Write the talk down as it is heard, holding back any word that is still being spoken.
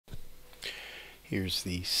Here's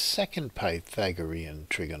the second Pythagorean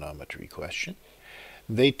trigonometry question.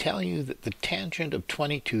 They tell you that the tangent of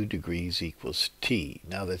 22 degrees equals t.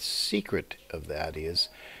 Now the secret of that is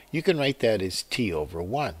you can write that as t over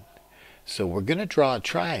 1. So we're going to draw a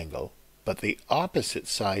triangle, but the opposite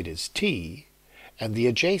side is t and the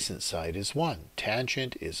adjacent side is 1.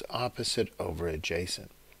 Tangent is opposite over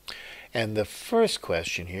adjacent. And the first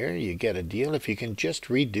question here, you get a deal if you can just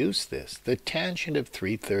reduce this. The tangent of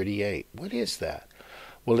 338, what is that?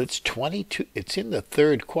 Well, it's 22. It's in the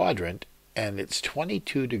third quadrant, and it's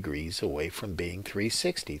 22 degrees away from being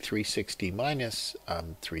 360. 360 minus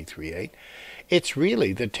 338. It's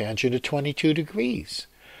really the tangent of 22 degrees.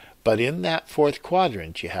 But in that fourth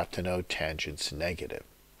quadrant, you have to know tangent's negative.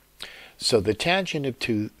 So the tangent of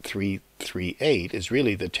 338 is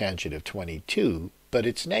really the tangent of 22, but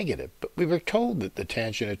it's negative. But we were told that the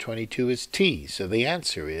tangent of 22 is t, so the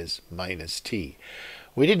answer is minus t.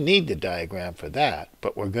 We didn't need the diagram for that,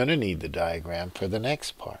 but we're going to need the diagram for the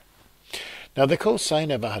next part. Now the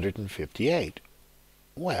cosine of 158.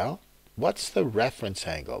 Well, what's the reference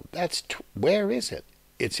angle? Where is it?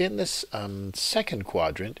 It's in this second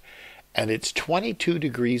quadrant, and it's 22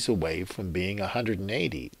 degrees away from being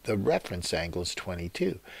 180. The reference angle is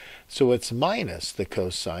 22. So it's minus the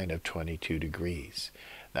cosine of 22 degrees.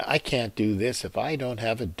 Now I can't do this if I don't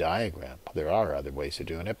have a diagram. There are other ways of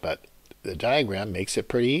doing it, but the diagram makes it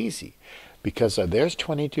pretty easy. Because there's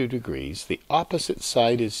 22 degrees, the opposite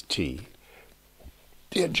side is t,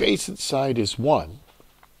 the adjacent side is 1,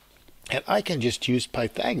 and I can just use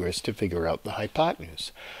Pythagoras to figure out the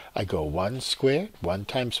hypotenuse. I go 1 squared, 1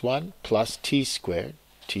 times 1, plus t squared,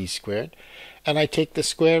 and I take the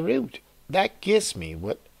square root. That gives me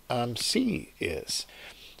what c is.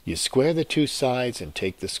 You square the two sides and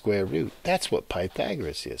take the square root. That's what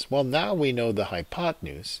Pythagoras is. Well, now we know the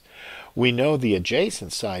hypotenuse. We know the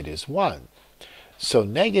adjacent side is 1. So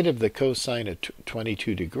negative the cosine of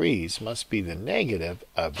 22 degrees must be the negative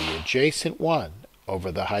of the adjacent 1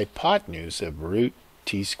 over the hypotenuse of root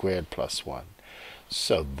t squared plus 1.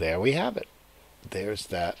 So there we have it. There's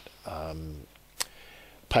that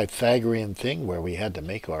Pythagorean thing where we had to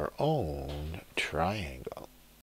make our own triangle.